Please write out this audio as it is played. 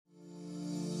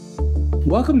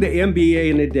Welcome to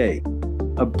MBA in a Day,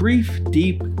 a brief,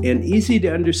 deep, and easy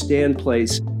to understand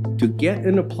place to get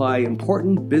and apply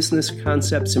important business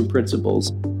concepts and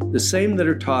principles, the same that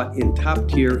are taught in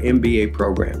top-tier MBA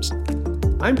programs.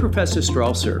 I'm Professor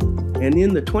Stralser, and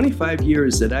in the 25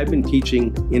 years that I've been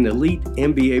teaching in elite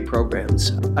MBA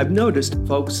programs, I've noticed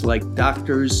folks like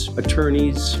doctors,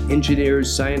 attorneys,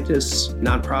 engineers, scientists,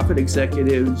 nonprofit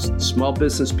executives, small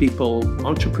business people,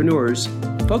 entrepreneurs,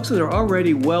 folks that are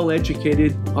already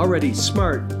well-educated, already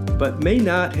smart, but may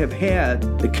not have had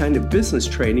the kind of business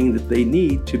training that they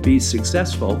need to be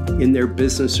successful in their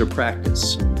business or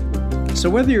practice.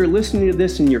 So whether you're listening to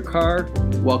this in your car,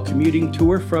 while commuting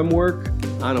to or from work,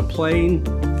 on a plane,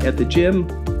 at the gym,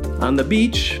 on the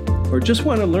beach, or just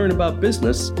want to learn about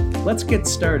business, let's get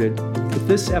started with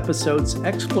this episode's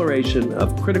exploration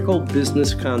of critical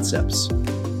business concepts.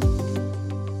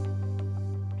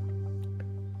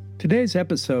 Today's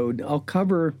episode, I'll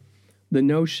cover the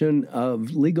notion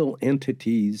of legal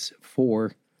entities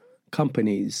for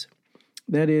companies.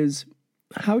 That is,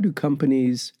 how do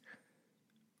companies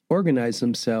organize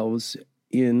themselves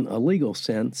in a legal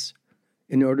sense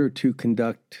in order to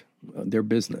conduct their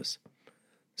business?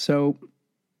 So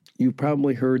you've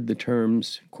probably heard the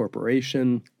terms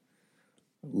corporation,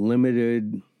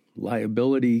 limited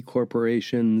liability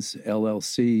corporations,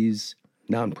 LLCs,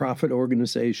 nonprofit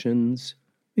organizations.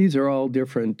 These are all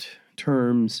different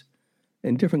terms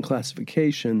and different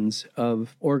classifications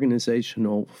of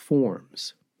organizational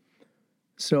forms.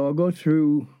 So I'll go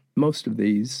through most of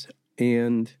these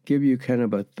and give you kind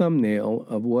of a thumbnail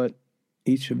of what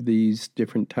each of these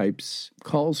different types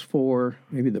calls for,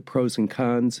 maybe the pros and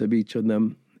cons of each of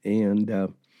them,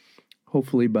 and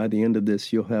hopefully by the end of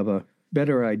this you'll have a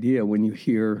better idea when you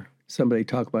hear somebody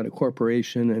talk about a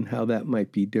corporation and how that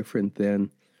might be different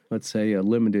than, let's say, a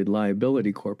limited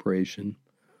liability corporation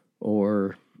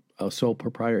or a sole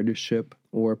proprietorship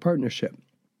or a partnership.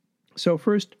 So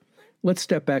first, let's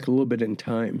step back a little bit in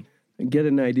time and get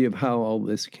an idea of how all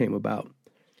this came about.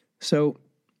 So,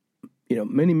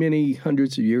 many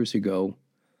hundreds of years ago,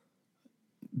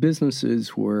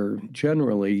 businesses were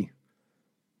generally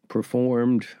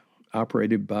performed,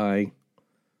 operated by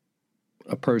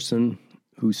a person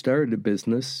who started a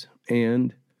business,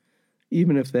 and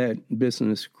even if that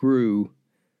business grew,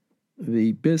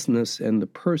 the business and the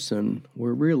person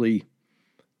were really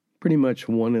pretty much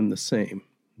one and the same.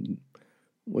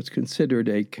 What's considered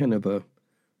a kind of a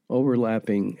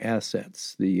overlapping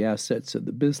assets. The assets of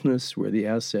the business were the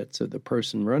assets of the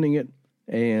person running it,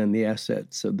 and the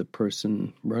assets of the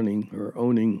person running or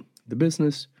owning the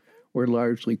business were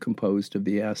largely composed of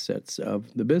the assets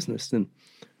of the business. And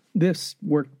this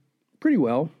worked pretty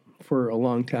well for a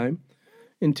long time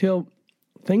until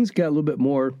things got a little bit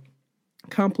more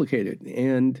complicated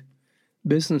and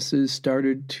businesses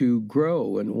started to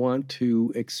grow and want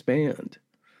to expand.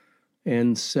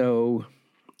 And so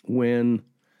when,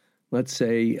 let's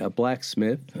say, a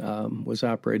blacksmith was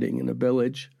operating in a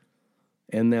village,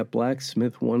 and that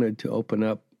blacksmith wanted to open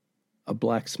up a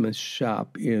blacksmith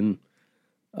shop in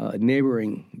a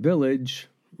neighboring village,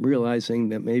 realizing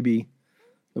that maybe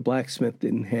the blacksmith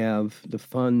didn't have the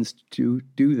funds to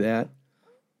do that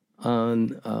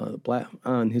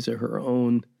on his or her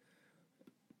own,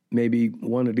 maybe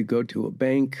wanted to go to a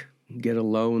bank, get a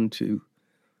loan to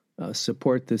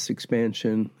support this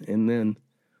expansion, and then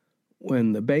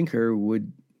when the banker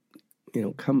would,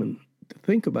 come and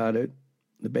think about it,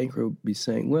 the banker would be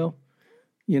saying, well,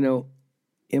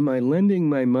 am I lending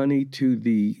my money to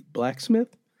the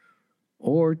blacksmith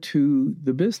or to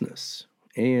the business?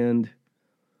 And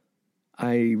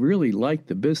I really like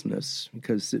the business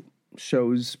because it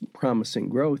shows promising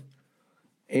growth,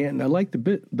 and I like the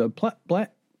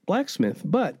blacksmith,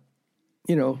 but,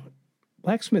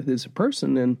 blacksmith is a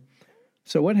person, and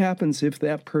so what happens if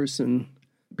that person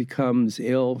becomes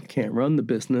ill, can't run the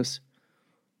business?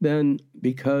 Then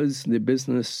because the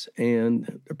business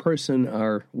and the person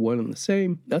are one and the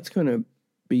same, that's going to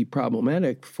be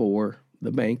problematic for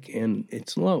the bank and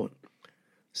its loan.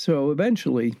 So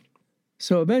eventually,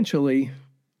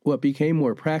 what became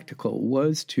more practical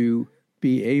was to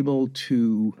be able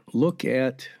to look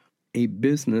at a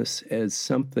business as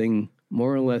something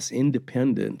more or less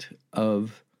independent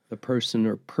of the person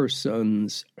or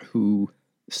persons who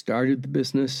started the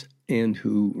business and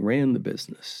who ran the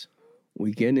business.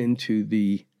 We get into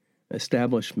the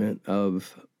establishment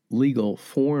of legal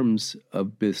forms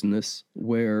of business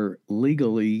where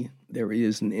legally there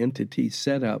is an entity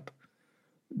set up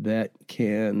that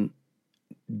can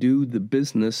do the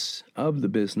business of the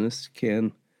business,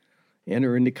 can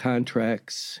enter into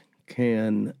contracts,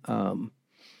 can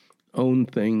own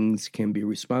things, can be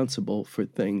responsible for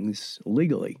things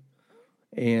legally.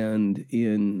 And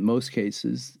in most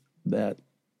cases, that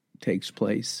takes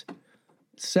place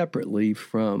separately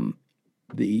from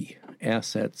the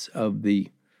assets of the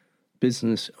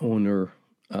business owner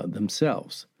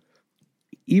themselves.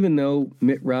 Even though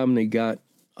Mitt Romney got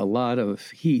a lot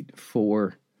of heat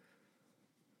for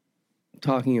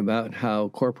talking about how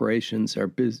corporations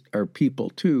are people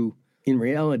too, in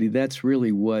reality, that's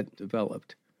really what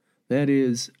developed. That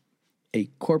is, a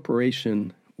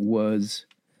corporation was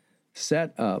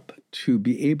set up to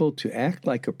be able to act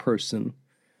like a person,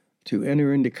 to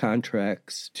enter into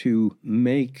contracts, to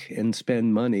make and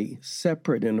spend money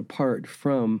separate and apart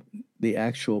from the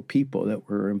actual people that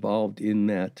were involved in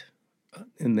that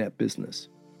business.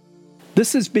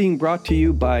 This is being brought to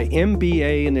you by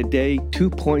MBA in a Day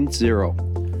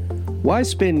 2.0. Why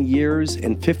spend years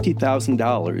and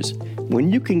 $50,000 when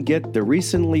you can get the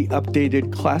recently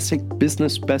updated classic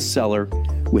business bestseller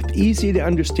with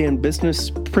easy-to-understand business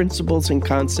principles and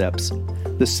concepts,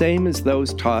 the same as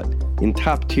those taught in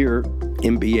top-tier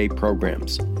MBA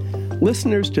programs?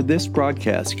 Listeners to this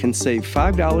broadcast can save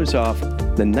 $5 off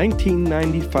the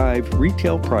 $19.95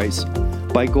 retail price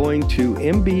by going to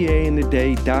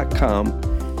mbainaday.com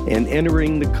and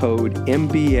entering the code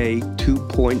MBA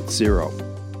 2.0.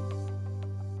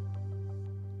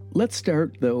 Let's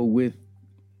start, though, with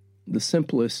the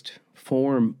simplest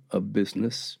form of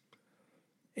business,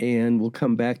 and we'll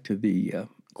come back to the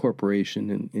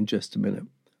corporation in just a minute.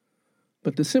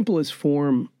 But the simplest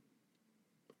form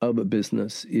of a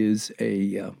business is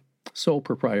a sole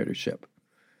proprietorship.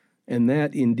 And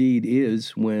that indeed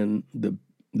is when the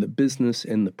business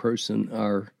and the person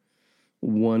are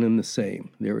one and the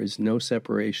same. There is no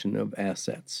separation of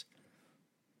assets.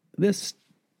 This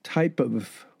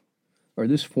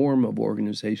this form of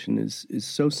organization is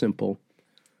so simple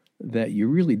that you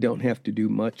really don't have to do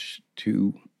much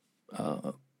to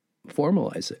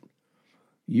formalize it.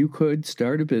 You could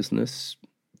start a business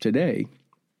today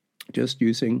just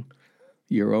using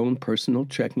your own personal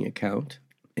checking account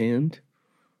and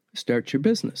start your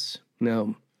business.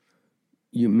 Now,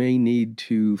 you may need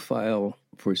to file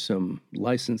for some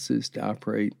licenses to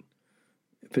operate.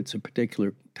 If it's a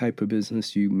particular type of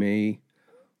business, you may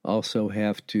also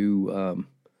have to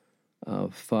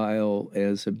file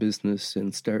as a business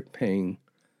and start paying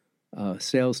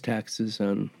sales taxes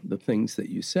on the things that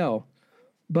you sell.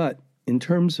 But in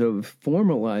terms of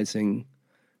formalizing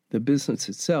the business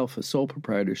itself, a sole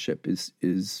proprietorship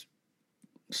is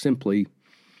simply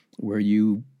where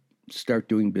you start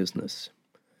doing business.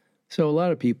 So a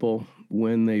lot of people,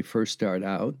 when they first start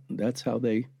out, that's how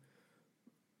they,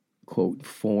 quote,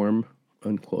 form,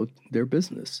 unquote, their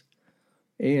business.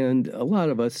 And a lot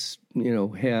of us,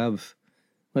 have,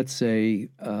 let's say,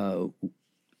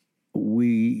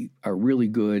 we are really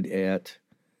good at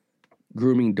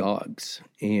grooming dogs.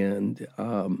 And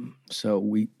so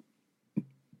we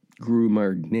groom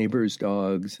our neighbors'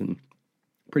 dogs, and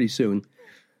pretty soon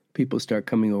people start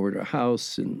coming over to our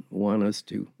house and want us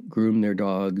to groom their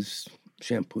dogs,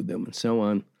 shampoo them, and so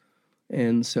on.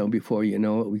 And so before you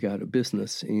know it, we got a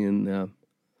business in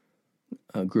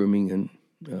grooming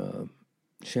and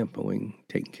shampooing,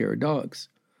 taking care of dogs.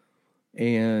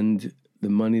 And the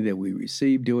money that we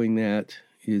receive doing that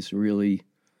is really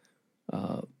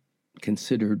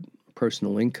considered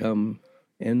personal income.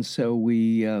 And so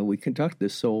we conduct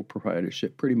this sole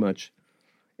proprietorship pretty much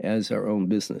as our own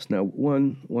business. Now,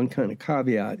 one kind of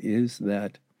caveat is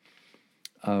that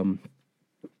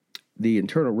the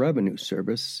Internal Revenue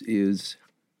Service is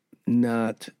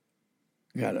not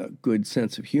got a good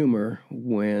sense of humor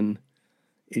when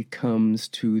it comes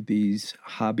to these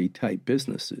hobby-type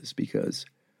businesses, because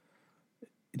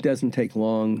it doesn't take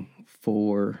long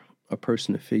for a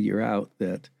person to figure out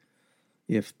that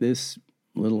if this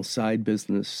little side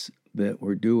business that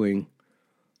we're doing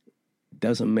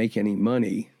doesn't make any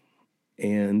money,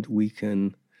 and we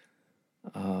can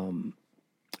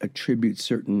attribute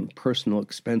certain personal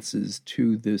expenses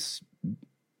to this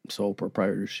sole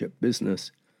proprietorship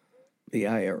business, the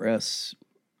IRS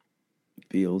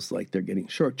feels like they're getting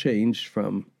shortchanged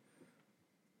from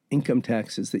income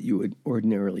taxes that you would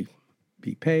ordinarily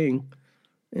be paying.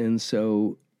 And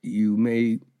so you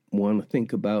may want to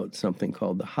think about something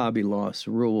called the hobby loss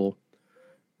rule,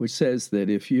 which says that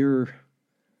if your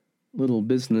little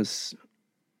business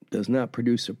does not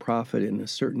produce a profit in a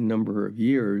certain number of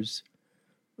years,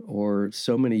 or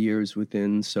so many years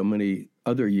within so many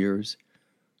other years,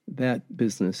 that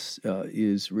business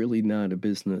is really not a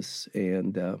business,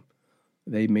 and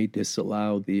they may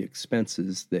disallow the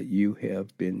expenses that you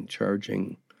have been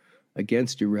charging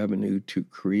against your revenue to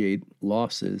create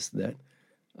losses that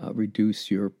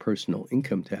reduce your personal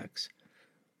income tax.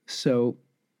 So,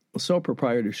 sole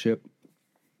proprietorship,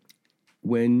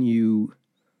 when you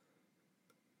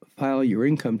file your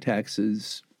income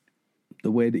taxes,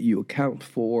 the way that you account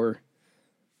for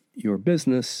your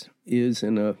business is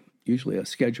in usually a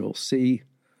Schedule C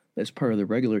as part of the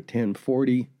regular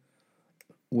 1040,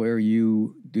 where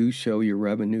you do show your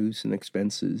revenues and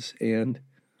expenses. And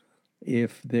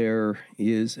if there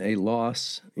is a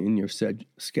loss in your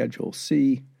Schedule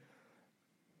C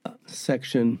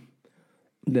section,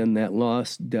 then that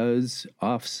loss does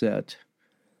offset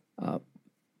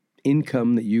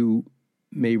income that you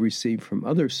may receive from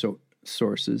other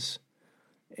sources.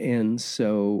 And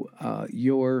so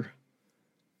your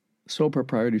sole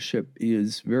proprietorship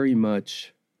is very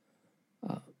much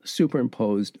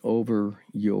superimposed over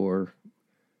your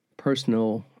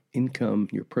personal income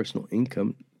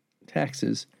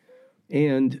taxes,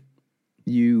 and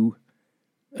you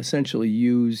essentially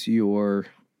use your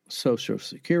Social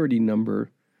Security number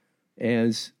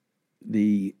as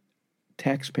the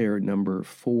taxpayer number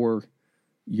for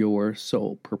your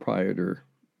sole proprietor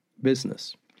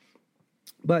business.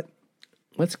 But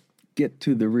let's get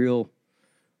to the real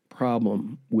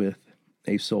problem with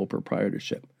a sole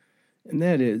proprietorship. And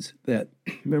that is that,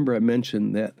 remember I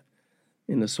mentioned that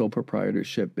in a sole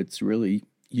proprietorship, it's really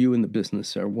you and the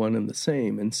business are one and the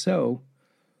same. And so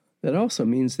that also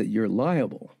means that you're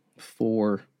liable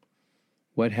for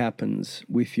what happens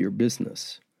with your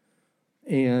business.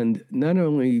 And not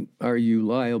only are you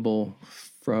liable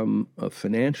from a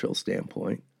financial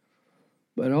standpoint,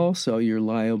 but also you're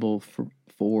liable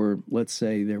for let's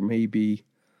say, there may be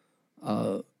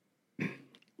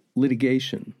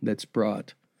litigation that's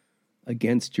brought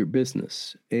against your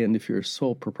business. And if you're a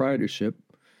sole proprietorship,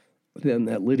 then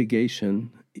that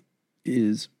litigation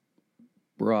is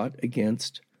brought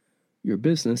against your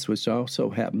business, which also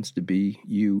happens to be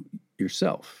you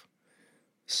yourself.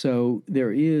 So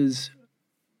there is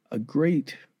a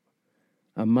great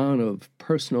amount of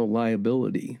personal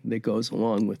liability that goes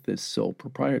along with this sole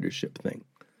proprietorship thing.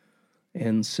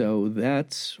 And so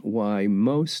that's why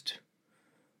most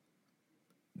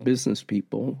business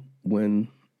people, when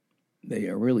they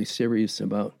are really serious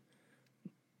about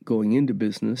going into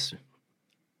business,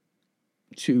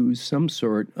 choose some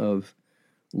sort of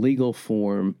legal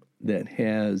form that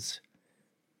has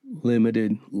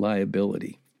limited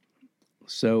liability.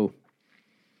 So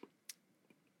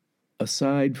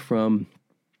aside from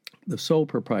the sole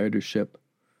proprietorship,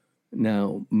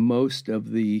 now most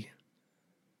of the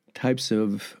types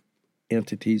of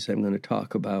entities I'm going to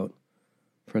talk about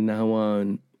from now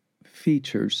on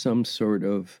feature some sort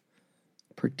of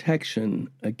protection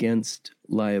against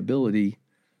liability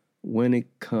when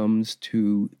it comes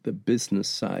to the business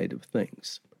side of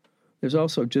things. There's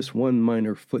also just one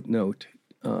minor footnote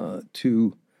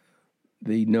to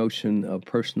the notion of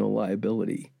personal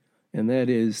liability, and that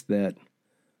is that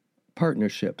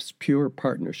partnerships, pure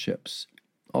partnerships,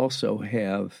 also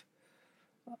have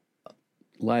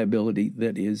liability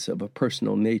that is of a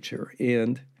personal nature.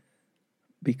 And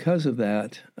because of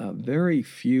that, very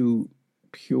few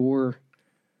pure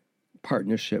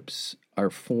partnerships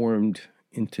are formed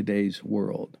in today's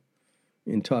world.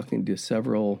 In talking to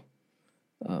several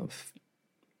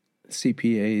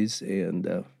CPAs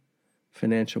and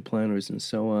financial planners and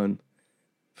so on,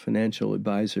 financial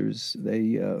advisors,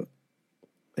 they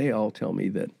all tell me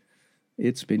that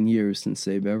it's been years since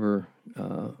they've ever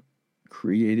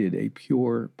created a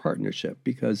pure partnership,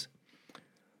 because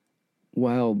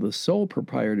while the sole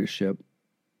proprietorship,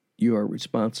 you are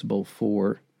responsible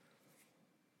for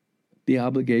the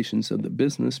obligations of the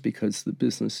business because the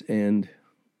business and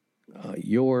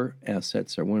your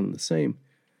assets are one and the same,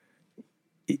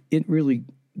 it really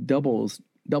gets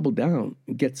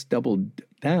doubled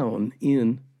down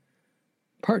in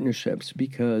partnerships,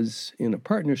 because in a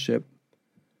partnership,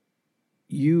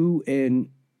 you and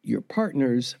your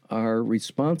partners are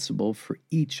responsible for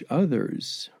each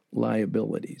other's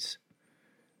liabilities.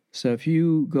 So if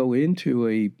you go into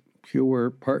a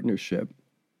pure partnership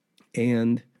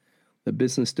and the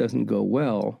business doesn't go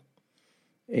well,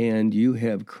 and you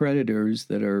have creditors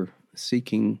that are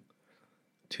seeking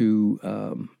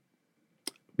to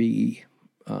be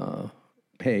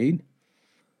paid,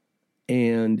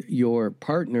 and your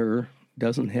partner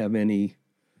doesn't have any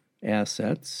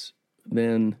assets,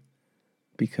 then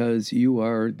because you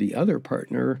are the other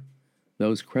partner,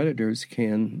 those creditors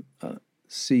can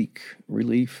seek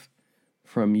relief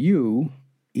from you,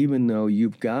 even though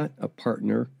you've got a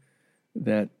partner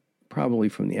that probably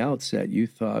from the outset you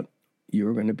thought you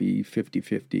were going to be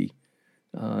 50-50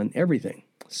 on everything.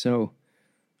 So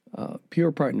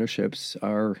pure partnerships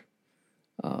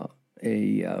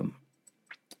a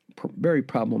very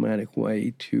problematic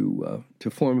way to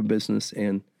form a business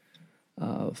and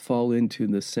fall into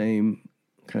the same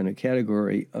kind of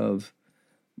category of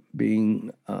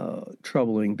being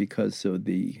troubling because of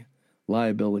the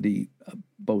liability,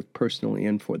 both personally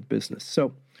and for the business.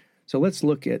 So let's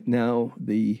look at now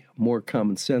the more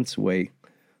common sense way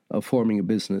of forming a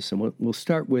business, and we'll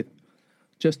start with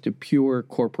just a pure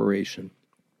corporation.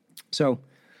 So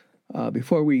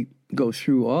before we go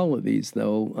through all of these,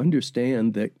 though,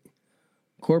 understand that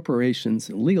corporations,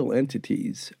 legal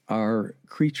entities, are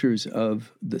creatures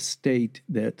of the state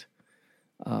that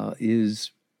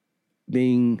is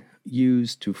being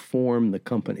used to form the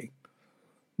company.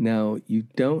 Now, you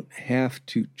don't have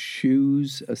to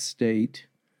choose a state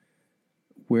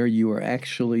where you are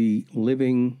actually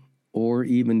living or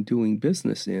even doing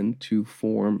business in to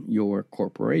form your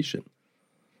corporation.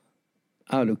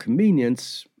 Out of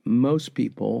convenience, most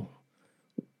people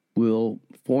will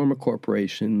form a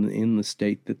corporation in the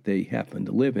state that they happen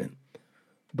to live in.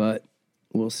 But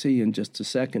we'll see in just a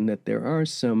second that there are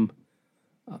some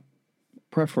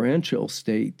preferential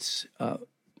states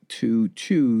to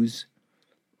choose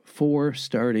for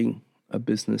starting a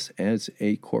business as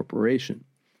a corporation.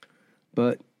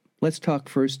 But let's talk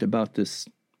first about this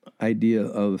idea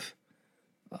of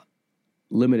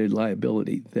limited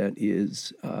liability that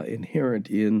is inherent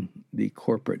in the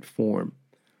corporate form.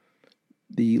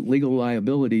 The legal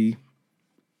liability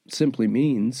simply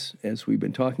means, as we've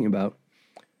been talking about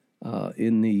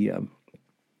in the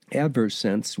adverse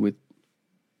sense with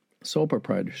sole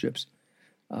proprietorships,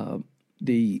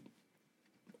 the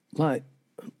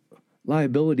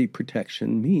liability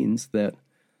protection means that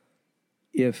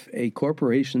if a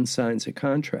corporation signs a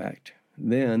contract,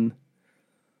 then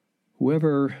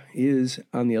whoever is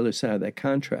on the other side of that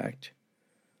contract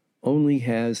only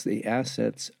has the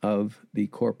assets of the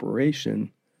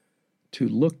corporation to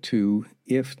look to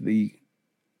if the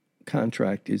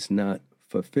contract is not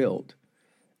fulfilled.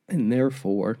 And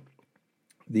therefore,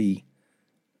 the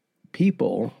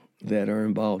people that are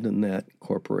involved in that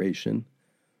corporation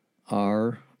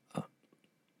are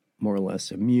more or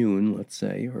less immune, let's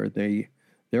say, or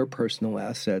their personal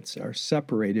assets are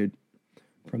separated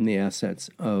from the assets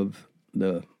of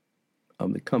the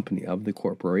company, of the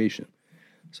corporation.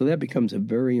 So that becomes a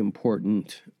very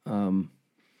important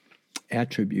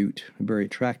attribute, a very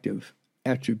attractive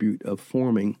attribute of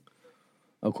forming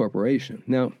a corporation.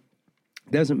 Now,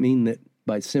 it doesn't mean that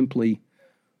by simply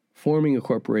forming a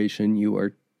corporation you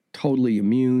are totally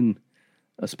immune,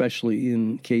 especially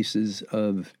in cases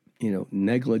of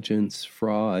negligence,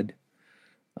 fraud.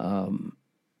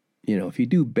 If you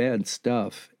do bad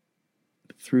stuff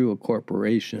through a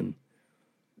corporation,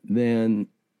 then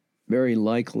very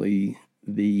likely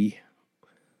the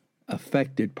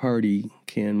affected party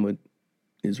can, what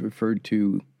is referred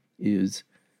to is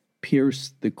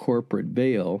pierce the corporate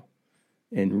veil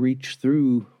and reach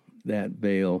through that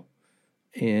veil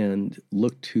and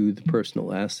look to the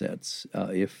personal assets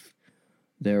if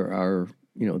there are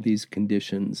these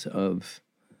conditions of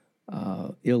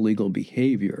illegal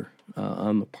behavior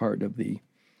on the part of the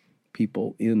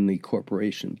people in the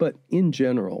corporation. But in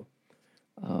general,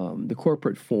 the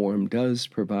corporate form does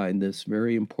provide this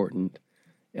very important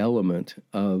element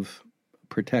of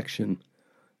protection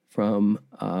from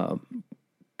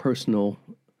personal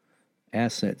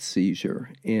asset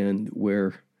seizure, and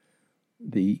where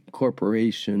the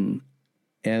corporation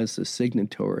as a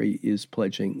signatory is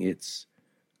pledging its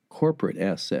corporate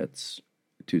assets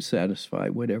to satisfy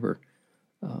whatever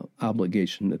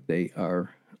obligation that they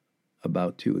are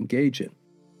about to engage in.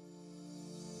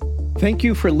 Thank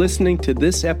you for listening to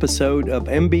this episode of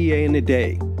MBA in a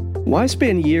Day. Why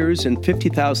spend years and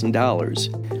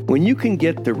 $50,000 when you can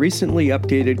get the recently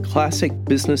updated classic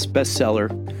business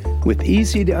bestseller with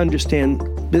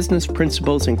easy-to-understand business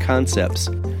principles and concepts,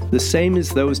 the same as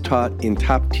those taught in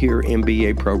top-tier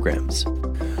MBA programs?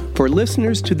 For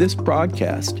listeners to this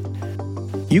broadcast,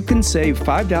 you can save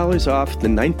 $5 off the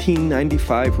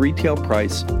 $19.95 retail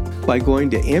price by going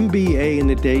to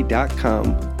mbainaday.com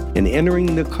and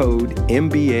entering the code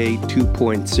MBA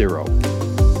 2.0.